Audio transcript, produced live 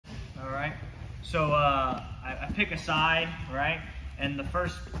All right. So I pick a side, right? And the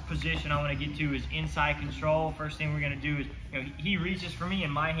first position I want to get to is inside control. First thing we're going to do is, he reaches for me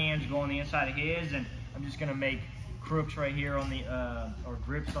and my hands go on the inside of his, and I'm just going to make crooks right here on the, or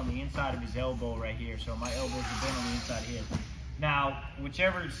grips on the inside of his elbow right here. So my elbows are bent on the inside of his. Now,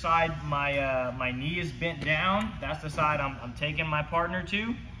 whichever side my knee is bent down, that's the side I'm taking my partner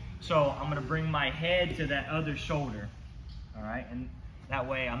to. So I'm going to bring my head to that other shoulder. All right, and that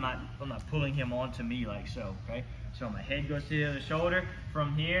way I'm not pulling him onto me like so, okay? So my head goes to the other shoulder.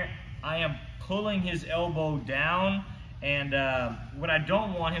 From here, I am pulling his elbow down, and what I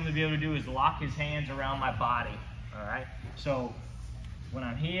don't want him to be able to do is lock his hands around my body, all right? So when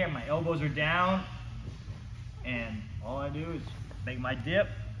I'm here, my elbows are down, and all I do is make my dip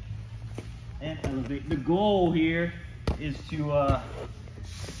and elevate. The goal here is to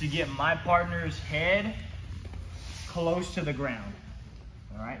get my partner's head close to the ground.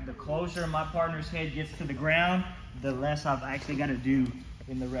 All right, the closer my partner's head gets to the ground, the less I've actually got to do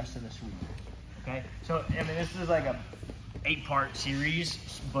in the rest of the sweep. Okay, so I mean, this is like a 8-part series,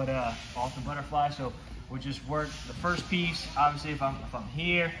 but off the butterfly. So we'll just work the first piece. Obviously, if I'm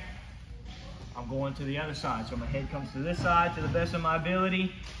here, I'm going to the other side. So my head comes to this side to the best of my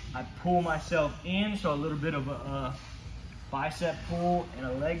ability. I pull myself in, so a little bit of a bicep pull and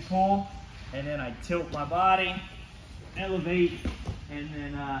a leg pull, and then I tilt my body, elevate, and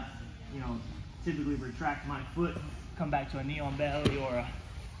then typically retract my foot, come back to a knee on belly or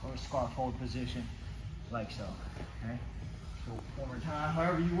a scarf hold position, like so. Okay. So one more time,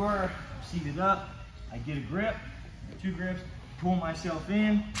 however you were, seated up, I get a grip, 2 grips, pull myself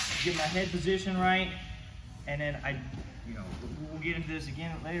in, get my head position right, and then we'll get into this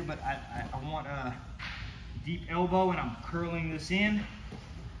again later, but I want a deep elbow, and I'm curling this in,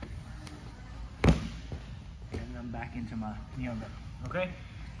 and I'm back into my knee on belly. Okay?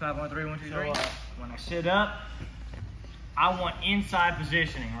 5, 1, 3, 1, 2, 3. So when I sit up, I want inside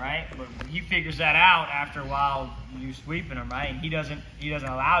positioning, right? But he figures that out after a while you sweeping him, right? And he doesn't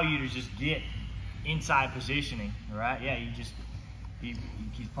allow you to just get inside positioning, right? Yeah, he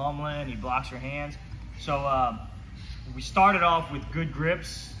keeps pummeling, he blocks your hands. So we started off with good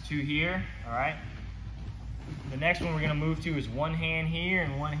grips to here, all right? The next one we're gonna move to is one hand here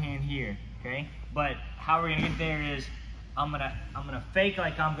and one hand here, okay? But how we're gonna get there is I'm gonna fake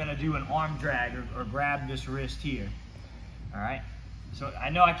like I'm gonna do an arm drag or grab this wrist here. All right. So I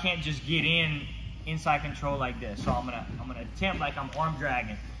know I can't just get inside control like this. So I'm gonna attempt like I'm arm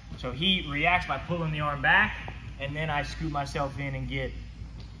dragging. So he reacts by pulling the arm back, and then I scoop myself in and get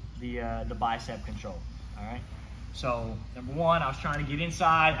the bicep control. All right. So number one, I was trying to get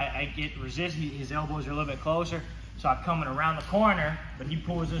inside. I get resist. His elbows are a little bit closer. So I'm coming around the corner, but he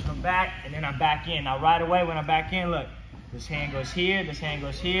pulls this one back, and then I'm back in. Now right away when I'm back in, look. This hand goes here, this hand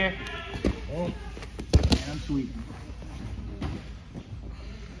goes here, and I'm sweeping.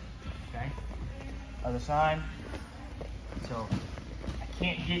 Okay, other side. So I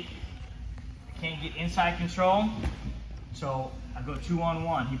can't get inside control, so I go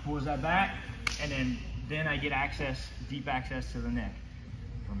 2-on-1. He pulls that back, and then I get access, deep access to the neck.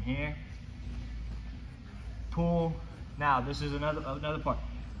 From here, pull. Now this is another part.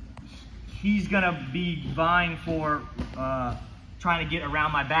 He's gonna be vying for trying to get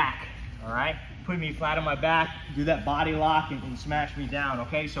around my back, all right? Put me flat on my back, do that body lock and smash me down,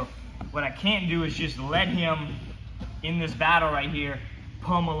 okay? So what I can't do is just let him, in this battle right here,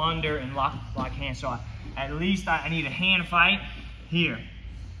 pummel under and lock hands. So at least I need a hand fight here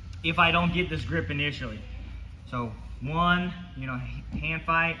if I don't get this grip initially. So 1, hand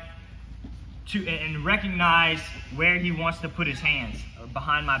fight. 2, and recognize where he wants to put his hands,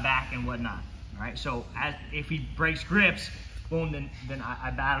 behind my back and whatnot. All right, so if he breaks grips, boom, then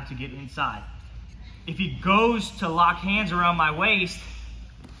I battle to get inside. If he goes to lock hands around my waist,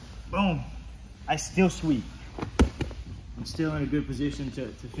 boom, I still sweep. I'm still in a good position to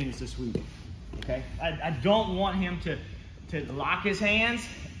finish the sweep. Okay, I don't want him to lock his hands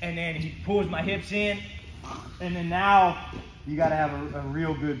and then he pulls my hips in, and then now you got to have a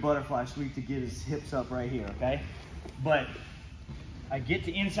real good butterfly sweep to get his hips up right here, okay? But I get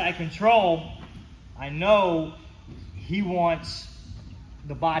to inside control. I know he wants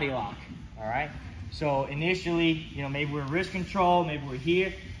the body lock, all right? So initially, maybe we're wrist control, maybe we're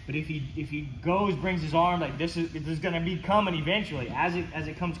here, but if he goes, brings his arm, like this is gonna be coming eventually. As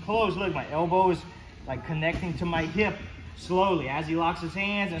it comes close, look, my elbow is like connecting to my hip slowly. As he locks his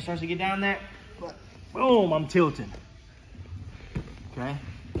hands and starts to get down there, boom, I'm tilting. Okay,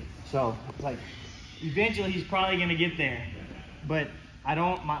 so like eventually he's probably gonna get there, but my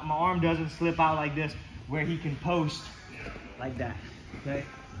arm doesn't slip out like this where he can post like that. Okay,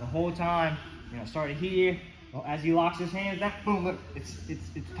 the whole time, you know, started here. Well, as he locks his hands down, boom, look, it's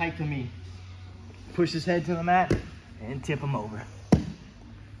tight to me. Push his head to the mat and tip him over.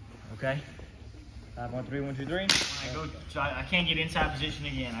 Okay? 5, 1, 3, 1, 2, 3. When I go, so I can't get inside position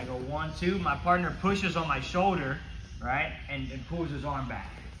again. I go 1, 2. My partner pushes on my shoulder, right, and pulls his arm back,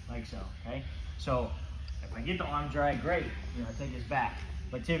 like so. Okay. So if I get the arm drag, great. You know, I take his back.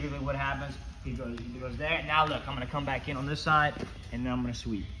 But typically, what happens? He goes there. Now look, I'm gonna come back in on this side, and then I'm gonna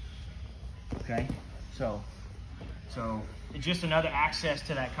sweep. Okay. So it's just another access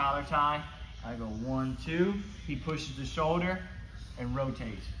to that collar tie. I go 1, 2. He pushes the shoulder and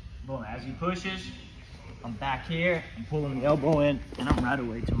rotates. Boom. As he pushes, I'm back here. I'm pulling the elbow in, and I'm right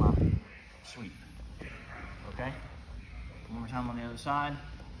away to my sweep. Okay? One more time on the other side.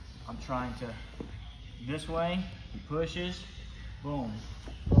 I'm trying to this way. He pushes. Boom.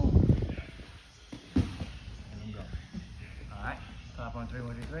 Boom. And I'm going. All right. 5, 1, 3,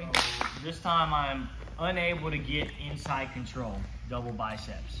 1, 2, 3. This time I'm unable to get inside control. Double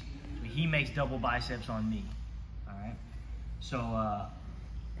biceps. So he makes double biceps on me. All right. So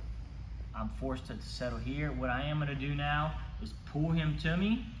I'm forced to settle here. What I am going to do now is pull him to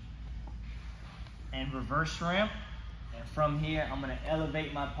me and reverse shrimp. And from here, I'm going to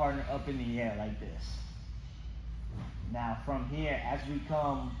elevate my partner up in the air like this. Now from here, as we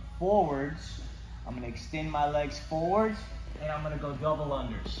come forwards, I'm going to extend my legs forwards and I'm going to go double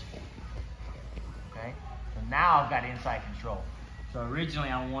unders. Okay? So now I've got inside control. So originally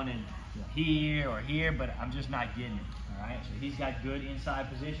I wanted here or here, but I'm just not getting it. All right? So he's got good inside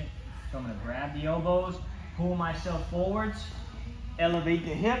position. So I'm going to grab the elbows, pull myself forwards, elevate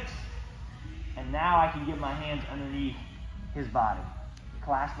the hips, and now I can get my hands underneath his body.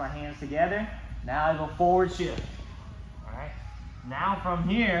 Clasp my hands together. Now I go forward shift. All right. Now from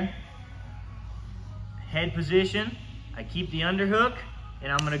here, head position, I keep the underhook,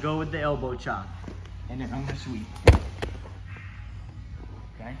 and I'm going to go with the elbow chop. And then I'm going to sweep.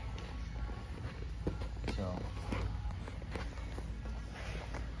 Okay. So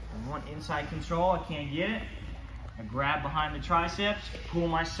I want inside control. I can't get it. I grab behind the triceps, pull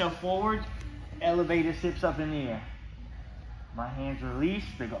myself forward, elevate his hips up in the air. My hands release,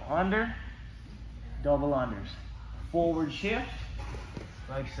 they go under, double unders. Forward shift,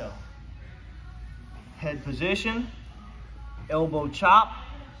 like so. Head position, elbow chop.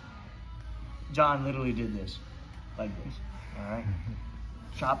 John literally did this, like this, all right?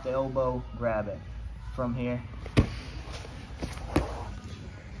 Chop the elbow, grab it. From here.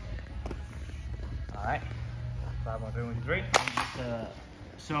 All right, 5, 1, 3, 1, 2, 3.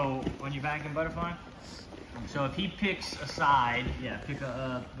 So when you're back in butterfly, so if he picks a side, yeah, pick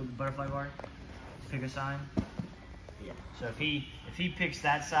a butterfly bar, pick a side. Yeah. So if he picks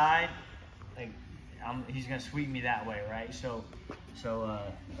that side, like he's gonna sweep me that way, right? So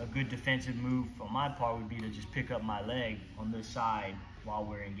a good defensive move on my part would be to just pick up my leg on this side while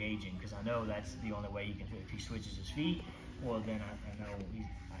we're engaging, because I know that's the only way he can. If he switches his feet, well then I know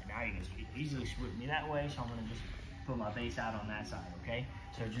now he can easily sweep me that way. So I'm gonna just put my base out on that side, okay?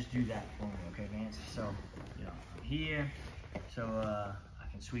 So just do that for me, okay, Vance? So, you know, here, so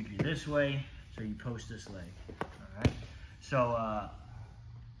I can sweep you this way, so you post this leg, all right? So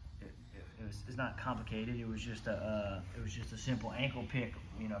it's not complicated. It was just a simple ankle pick.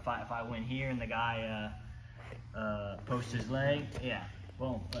 You know, if I went here and the guy posts his leg, yeah,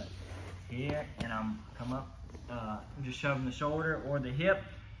 boom. But here and I'm come up, I'm just shoving the shoulder or the hip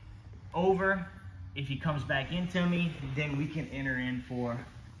over. If he comes back into me, then we can enter in for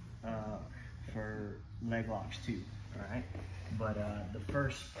leg locks too, all right? But the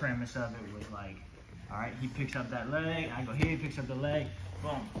first premise of it was like, all right, he picks up that leg, I go here, he picks up the leg,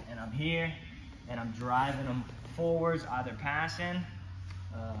 boom, and I'm here, and I'm driving him forwards, either passing,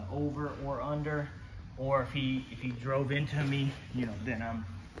 over or under, or if he drove into me, you know, then I'm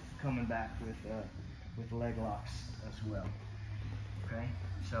coming back with leg locks as well, okay?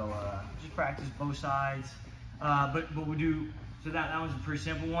 So just practice both sides, but we do. So that was a pretty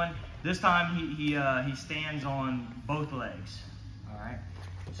simple one. This time he stands on both legs. All right.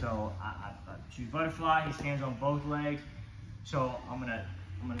 So I choose butterfly. He stands on both legs. So I'm gonna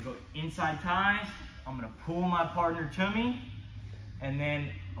go inside ties. I'm gonna pull my partner to me, and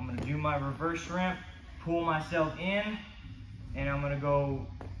then I'm gonna do my reverse shrimp, pull myself in, and I'm gonna go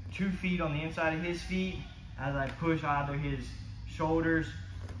 2 feet on the inside of his feet as I push either his shoulders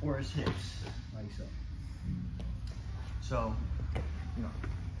or his hips, like so. So, you know,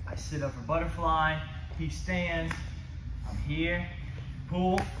 I sit up for butterfly, he stands, I'm here,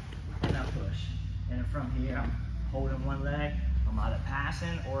 pull, and I push. And then from here, I'm holding one leg, I'm either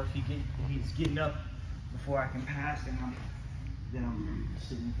passing, or if he's getting up before I can pass, then I'm then I'm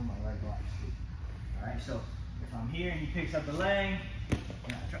sitting for my leg lock. All right, so if I'm here and he picks up the leg,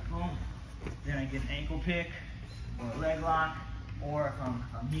 and I drop home, then I get an ankle pick or a leg lock, or if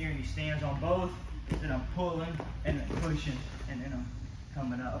I'm here and he stands on both, then I'm pulling and then pushing, and then I'm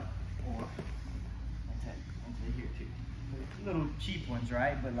coming up, or into here too. Little cheap ones,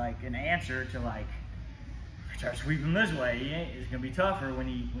 right? But like an answer to like, start sweeping this way, it's gonna be tougher when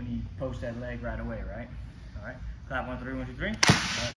he posts that leg right away, right? All right, clap 1, 2, 3, 1, 2, 3. All right.